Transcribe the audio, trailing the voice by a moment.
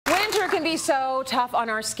Winter can be so tough on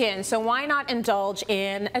our skin, so why not indulge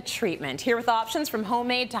in a treatment? Here with options from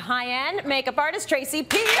homemade to high-end, makeup artist Tracy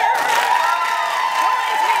Peart. Do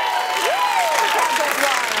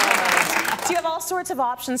you have all sorts of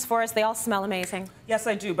options for us? They all smell amazing. Yes,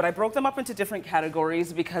 I do, but I broke them up into different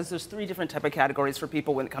categories because there's 3 different type of categories for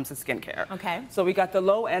people when it comes to skincare. Okay. So we got the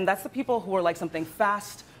low end, that's the people who are like something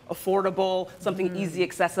fast, affordable, something easy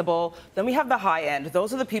accessible. Then we have the high end.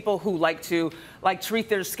 Those are the people who like to treat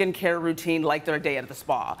their skincare routine like their day at the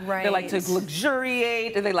spa. Right. They like to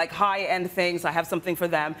luxuriate, and they like high end things. I have something for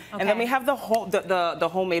them. Okay. And then we have the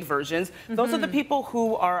homemade versions. Those are the people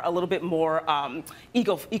who are a little bit more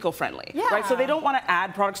eco-friendly. Yeah. Right? So they don't want to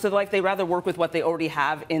add products to their life. They rather work with what they already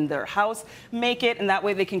have in their house, make it, and that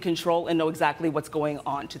way they can control and know exactly what's going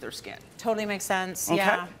on to their skin. Totally makes sense. Okay.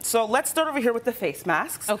 Yeah. So let's start over here with the face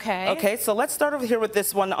masks. Okay. Okay, so let's start over here with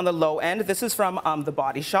this one on the low end. This is from The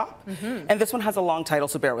Body Shop. And this one has a long title,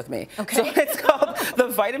 so bear with me. Okay. So it's called the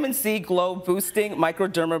Vitamin C Glow Boosting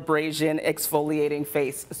Microdermabrasion Exfoliating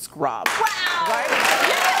Face Scrub. Wow! Right?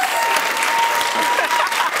 Yes!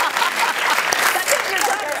 That's it, you're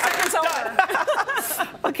done. Sentence over.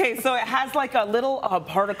 Okay, so it has like a little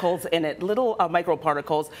particles in it, little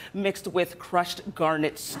microparticles mixed with crushed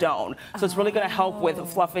garnet stone. So it's really going to help with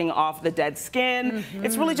fluffing off the dead skin.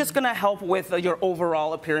 It's really just going to help with your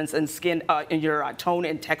overall appearance and skin, and your tone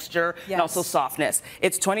and texture, and also softness.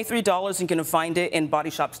 It's $23. You can find it in Body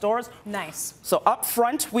Shop stores. Nice. So up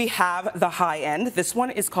front, we have the high end. This one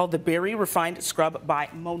is called the Berry Refined Scrub by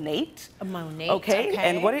Monate. Monate. Okay,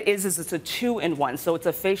 and what it is it's a 2-in-1. So it's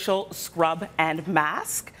a facial scrub and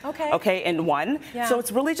mask. Okay, in one. Yeah. So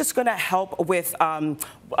it's really just going to help with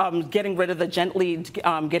getting rid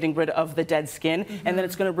of getting rid of the dead skin, and then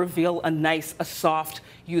it's going to reveal a soft,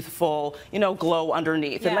 youthful, glow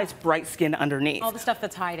underneath, a nice bright skin underneath. All the stuff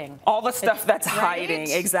that's hiding. All the stuff that's hiding,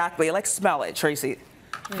 right? Exactly. Like, smell it, Tracy.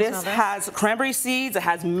 This has cranberry seeds, it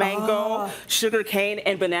has mango, sugar cane,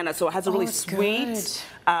 and banana. So it has a really sweet,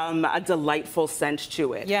 a delightful scent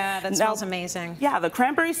to it. Yeah, that smells amazing. Yeah, the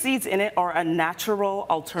cranberry seeds in it are a natural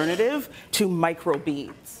alternative to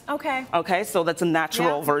microbeads. Okay. Okay, so that's a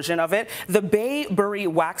natural version of it. The bayberry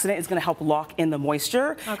wax in it is going to help lock in the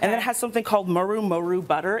moisture. And then it has something called Moru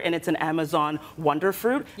butter, and it's an Amazon wonder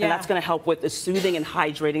fruit. And that's going to help with the soothing and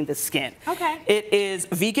hydrating the skin. Okay. It is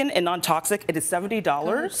vegan and non-toxic. It is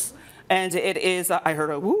 $70. And it is, I heard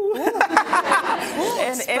a woo.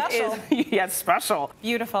 And special. it is, special.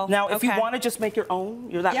 Beautiful. Now, if you want to just make your own,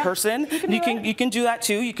 you're that person, you can do that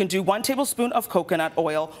too. You can do 1 tablespoon of coconut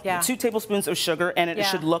oil, 2 tablespoons of sugar, and it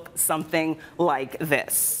should look something like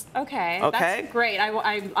this. Okay, that's great.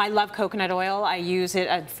 I love coconut oil. I use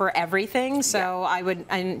it for everything. So I would,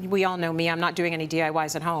 and we all know me, I'm not doing any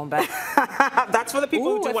DIYs at home, but that's for the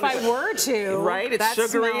people who do want to. If I were to, right? It's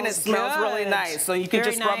sugary and it smells really nice. So you can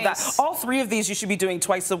just rub that. All 3 of these you should be doing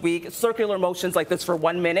twice a week. Circular motions like this for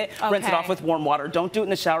 1 minute. Rinse it off with warm water. Don't do it in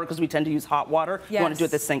the shower because we tend to use hot water. You want to do it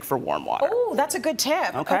at the sink for warm water. Oh, that's a good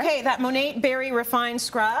tip. Okay, that Monate Berry Refined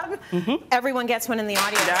Scrub. Everyone gets one in the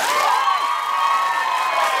audience.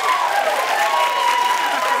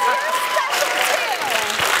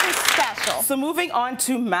 So moving on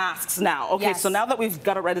to masks now. Okay, so now that we've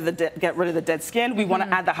got rid of the dead skin, we want to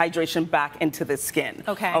add the hydration back into the skin.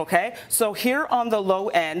 Okay. So here on the low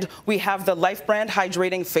end, we have the Life Brand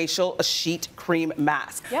Hydrating Facial Sheet Cream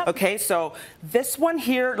Mask. Okay, so this one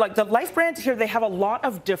here, like the Life Brand here, they have a lot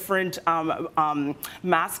of different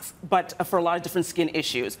masks, but for a lot of different skin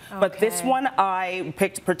issues. But this one I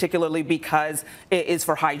picked particularly because it is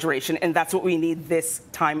for hydration, and that's what we need this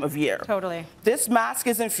time of year. Totally. This mask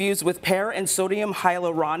is infused with pear and sodium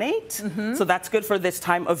hyaluronate, so that's good for this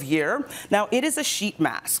time of year. Now, it is a sheet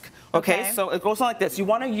mask, okay? So it goes on like this. You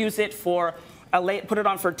want to use it for put it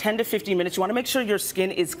on for 10 to 15 minutes. You want to make sure your skin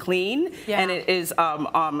is clean and it is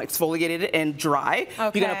exfoliated and dry.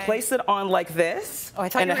 You're going to place it on like this. Oh, I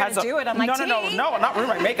thought you were going to do it. I'm like, no, not ruin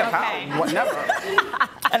my makeup. How? Never.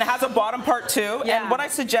 And it has a bottom part too. And what I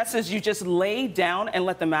suggest is you just lay down and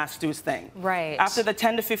let the mask do its thing. Right. After the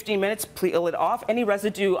 10 to 15 minutes, peel it off. Any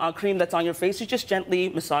residue cream that's on your face, you just gently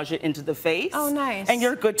massage it into the face. Oh, nice. And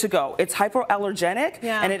you're good to go. It's hypoallergenic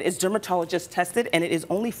and it is dermatologist tested, and it is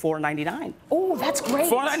only $4.99. Oh, that's great.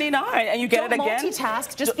 $4.99, and you get it again. Don't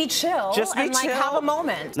multitask, just be chill. Just be chill. Have a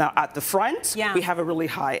moment. Now, at the front, we have a really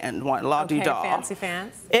high-end one, La-Di-Da. Fancy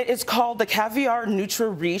fancy. It is called the Caviar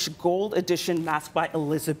Nutri-Riche Gold Edition Mask by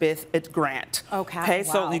Elizabeth Grant. Okay,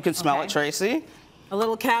 so you can smell it, Tracy. A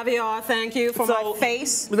little caviar, thank you, for my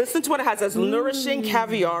face. Listen to what it has. It has nourishing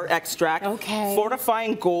caviar extract,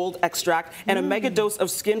 fortifying gold extract, and a mega dose of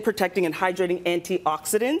skin protecting and hydrating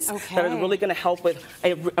antioxidants that are really going to help with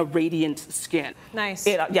a radiant skin. Nice.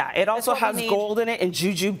 It also has gold in it and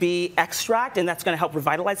jujube extract, and that's going to help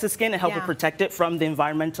revitalize the skin and help it protect it from the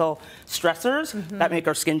environmental stressors that make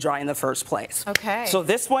our skin dry in the first place. Okay. So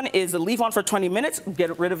this one is leave on for 20 minutes,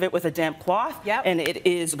 get rid of it with a damp cloth, and it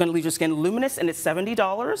is going to leave your skin luminous, and it's $70.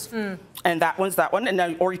 And that one's that one. And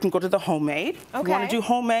now, or you can go to the homemade. If you want to do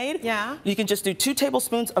homemade, you can just do 2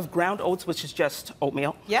 tablespoons of ground oats, which is just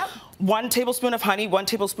oatmeal. 1 tablespoon of honey, 1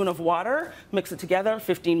 tablespoon of water, mix it together,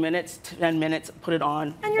 15 minutes, 10 minutes, put it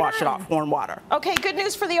on, and wash it off, warm water. Okay, good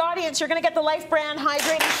news for the audience. You're going to get the Life Brand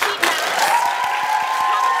Hydrating Sheet Mask.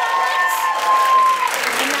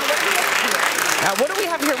 Now, what do we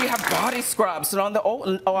have here? We have body scrubs. So on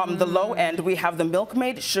the low end, we have the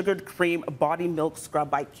Milkmaid Sugared Cream Body Milk Scrub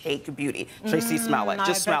by Cake Beauty. Tracy, smell it.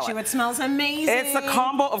 Just smell it. It smells amazing. It's a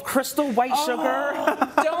combo of crystal white sugar.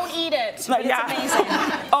 Don't eat it. It's amazing.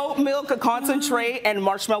 Oat milk concentrate and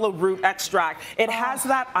marshmallow root extract. It has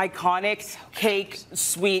that iconic cake,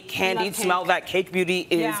 sweet, candied smell that Cake Beauty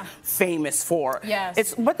is famous for.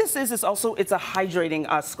 Yes. What this is also, it's a hydrating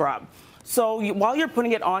scrub. So while you're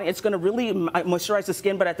putting it on, it's going to really moisturize the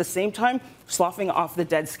skin, but at the same time, sloughing off the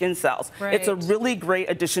dead skin cells. It's a really great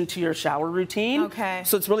addition to your shower routine.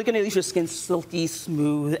 So it's really going to leave your skin silky,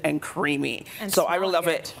 smooth, and creamy. So I really love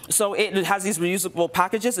it. So it has these reusable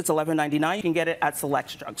packages. It's $11.99. You can get it at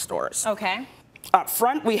select drugstores. Up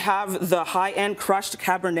front, we have the high-end crushed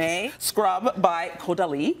Cabernet Scrub by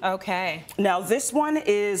Caudalie. Now, this one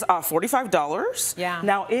is $45.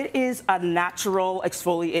 Now, it is a natural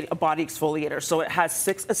exfoliator, a body exfoliator. So it has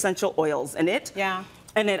 6 essential oils in it.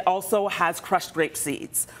 And it also has crushed grape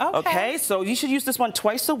seeds. So you should use this one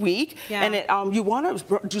twice a week. And you want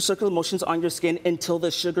to do circular motions on your skin until the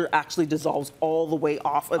sugar actually dissolves all the way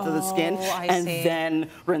off of the skin. And then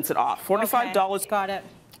rinse it off. $45. Got it.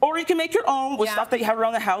 Or you can make your own with stuff that you have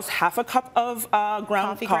around the house. Half a cup of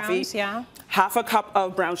ground coffee, half a cup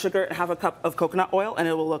of brown sugar, and half a cup of coconut oil, and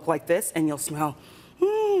it will look like this, and you'll smell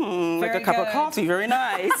like a cup of coffee. Very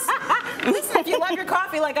nice. Listen, if you love your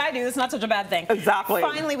coffee like I do, it's not such a bad thing.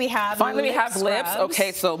 Finally, we have lips.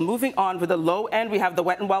 Okay, so moving on with the low end, we have the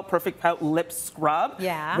Wet n Wild Perfect Pout Lip Scrub.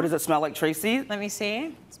 What does it smell like, Tracy? Let me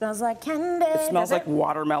see. It smells like candy. It smells like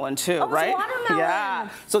watermelon too, right? It's watermelon.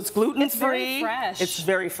 So it's gluten-free. It's very fresh. It's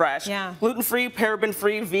very fresh. Gluten-free,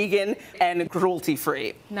 paraben-free, vegan, and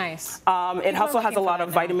cruelty-free. Nice. It also has a lot of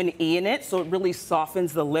vitamin E in it, so it really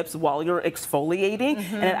softens the lips while you're exfoliating.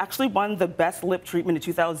 And it actually won the best lip treatment in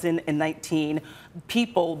 2019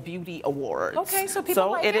 People Beauty Awards. So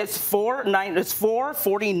people like it is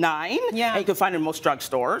 $4.49. And you can find it in most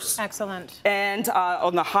drugstores. Excellent. And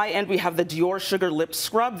on the high end, we have the Dior Sugar Lip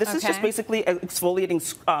Scrub. This is just basically an exfoliating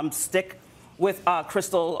stick with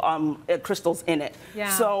crystals in it.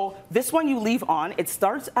 So this one you leave on. It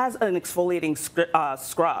starts as an exfoliating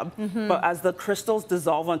scrub, but as the crystals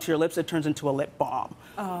dissolve onto your lips, it turns into a lip balm.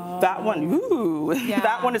 That one,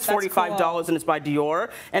 that one is $45 and it's by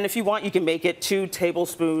Dior. And if you want, you can make it 2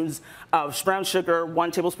 tablespoons of brown sugar,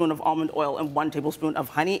 1 tablespoon of almond oil, and 1 tablespoon of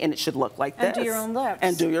honey, and it should look like this. And do your own lips.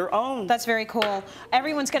 And do your own. That's very cool.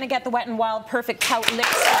 Everyone's going to get the Wet n Wild Perfect Pout Lip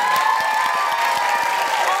Scrub.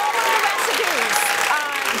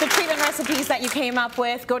 The treatment recipes that you came up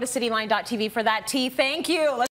with, go to cityline.tv for that tea. Thank you.